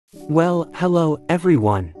Well, hello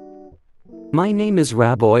everyone. My name is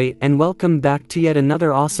Raboy and welcome back to yet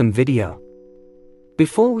another awesome video.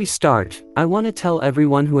 Before we start, I want to tell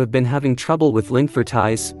everyone who have been having trouble with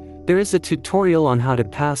Linkvertise, there is a tutorial on how to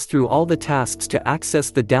pass through all the tasks to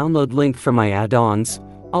access the download link for my add-ons.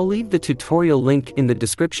 I'll leave the tutorial link in the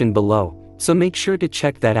description below, so make sure to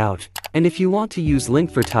check that out. And if you want to use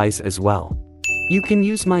Linkvertise as well, you can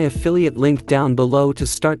use my affiliate link down below to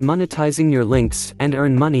start monetizing your links and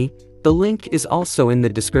earn money. The link is also in the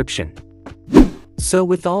description. So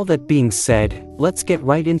with all that being said, let's get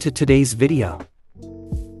right into today's video.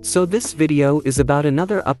 So this video is about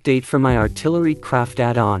another update for my ArtilleryCraft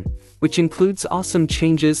Addon, which includes awesome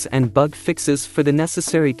changes and bug fixes for the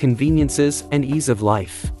necessary conveniences and ease of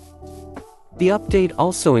life. The update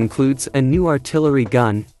also includes a new artillery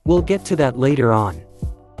gun. We'll get to that later on.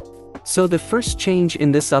 So the first change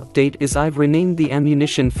in this update is I've renamed the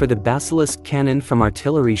ammunition for the Basilisk cannon from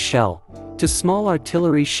artillery shell to small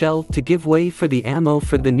artillery shell to give way for the ammo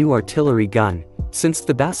for the new artillery gun. Since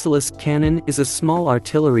the Basilisk cannon is a small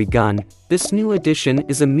artillery gun, this new addition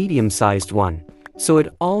is a medium-sized one, so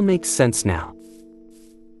it all makes sense now.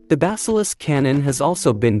 The Basilisk cannon has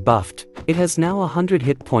also been buffed. It has now 100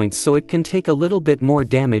 hit points, so it can take a little bit more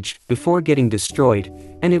damage before getting destroyed,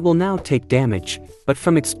 and it will now take damage, but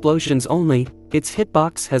from explosions only. Its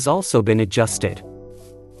hitbox has also been adjusted.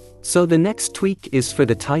 So the next tweak is for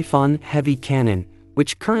the Typhon heavy cannon,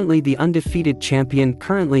 which currently the undefeated champion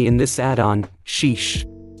currently in this add-on. Sheesh.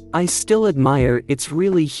 I still admire its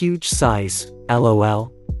really huge size,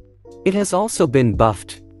 lol. It has also been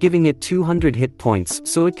buffed, giving it 200 hit points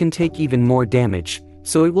so it can take even more damage,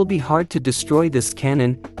 so it will be hard to destroy this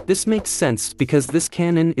cannon. This makes sense because this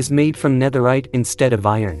cannon is made from netherite instead of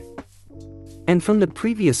iron. And from the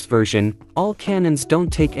previous version, all cannons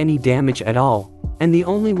don't take any damage at all, and the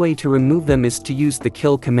only way to remove them is to use the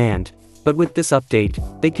kill command, but with this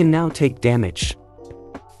update, they can now take damage.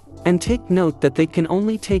 And take note that they can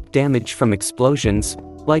only take damage from explosions,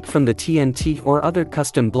 like from the TNT or other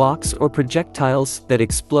custom blocks or projectiles that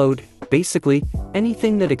explode. Basically,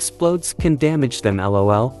 anything that explodes can damage them,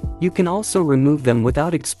 lol. You can also remove them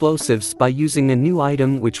without explosives by using a new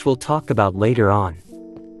item which we'll talk about later on.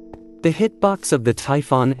 The hitbox of the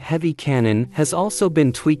Typhon heavy cannon has also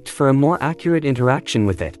been tweaked for a more accurate interaction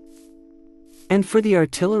with it. And for the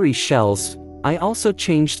artillery shells, I also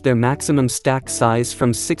changed their maximum stack size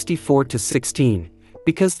from 64 to 16.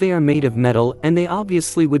 Because they are made of metal and they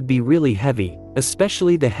obviously would be really heavy,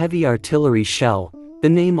 especially the heavy artillery shell. The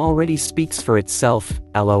name already speaks for itself,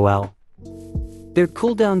 lol. Their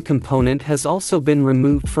cooldown component has also been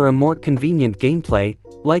removed for a more convenient gameplay,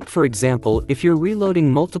 like for example if you're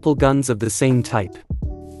reloading multiple guns of the same type.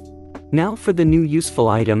 Now for the new useful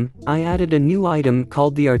item, I added a new item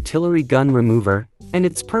called the Artillery Gun Remover, and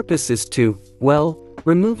its purpose is to, well,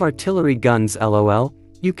 remove artillery guns, lol.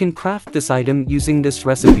 You can craft this item using this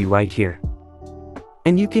recipe right here.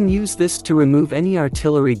 And you can use this to remove any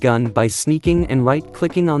artillery gun by sneaking and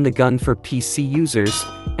right-clicking on the gun for PC users,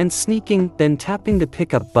 and sneaking, then tapping the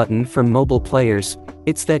pickup button for mobile players.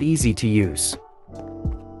 It's that easy to use.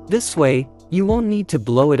 This way, you won't need to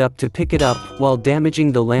blow it up to pick it up while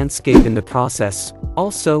damaging the landscape in the process.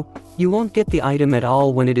 Also, you won't get the item at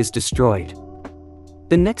all when it is destroyed.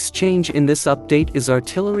 The next change in this update is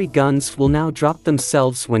artillery guns will now drop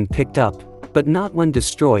themselves when picked up, but not when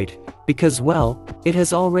destroyed, because well, it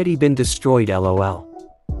has already been destroyed, lol.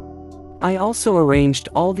 I also arranged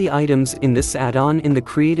all the items in this add-on in the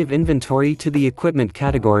creative inventory to the equipment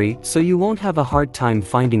category so you won't have a hard time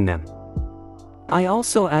finding them. I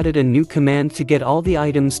also added a new command to get all the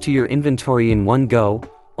items to your inventory in one go.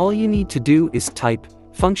 All you need to do is type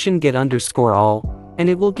function get_all, and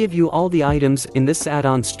it will give you all the items in this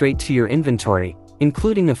add-on straight to your inventory,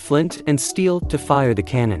 including a flint and steel to fire the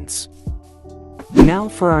cannons. Now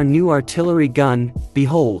for our new artillery gun,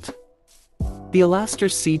 behold. The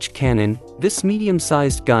Alastor Siege Cannon. This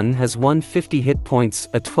medium-sized gun has 150 hit points,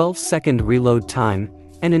 a 12-second reload time,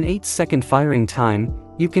 and an 8-second firing time.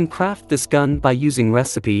 You can craft this gun by using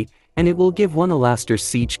recipe, and it will give one Alastor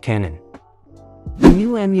Siege Cannon. The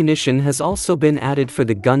new ammunition has also been added for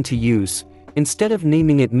the gun to use. Instead of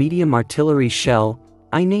naming it medium artillery shell,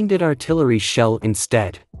 I named it artillery shell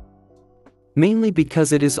instead. Mainly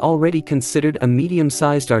because it is already considered a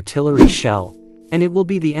medium-sized artillery shell, and it will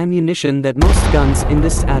be the ammunition that most guns in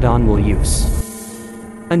this add-on will use.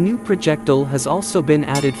 A new projectile has also been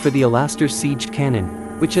added for the Alastor Siege Cannon,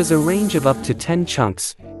 which has a range of up to 10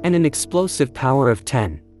 chunks, and an explosive power of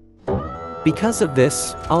 10. Because of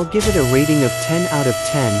this, I'll give it a rating of 10 out of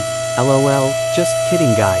 10, lol, just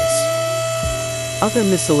kidding guys. Other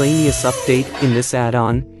miscellaneous update in this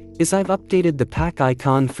add-on is I've updated the pack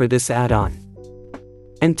icon for this add-on.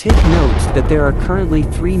 And take note that there are currently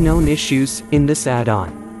 3 known issues in this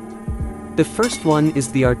add-on. The first one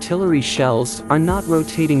is the artillery shells are not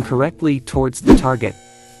rotating correctly towards the target.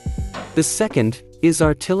 The second is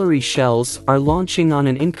artillery shells are launching on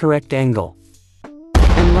an incorrect angle.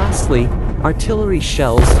 And lastly, artillery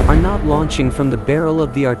shells are not launching from the barrel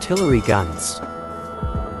of the artillery guns.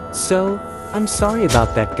 So, I'm sorry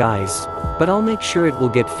about that guys, but I'll make sure it will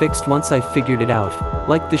get fixed once I've figured it out,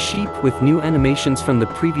 like the sheep with new animations from the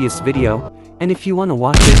previous video, and if you want to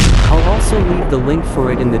watch it, I'll also leave the link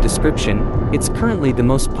for it in the description. It's currently the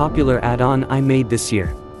most popular add-on I made this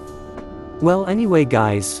year. Well anyway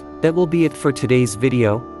guys, that will be it for today's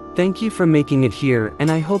video. Thank you for making it here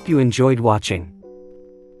and I hope you enjoyed watching.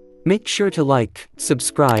 Make sure to like,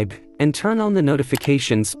 subscribe, and turn on the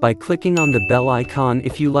notifications by clicking on the bell icon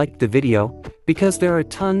if you liked the video, because there are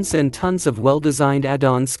tons and tons of well-designed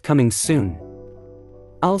add-ons coming soon.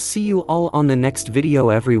 I'll see you all on the next video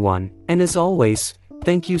everyone, and as always,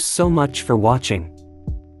 thank you so much for watching.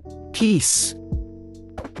 Peace.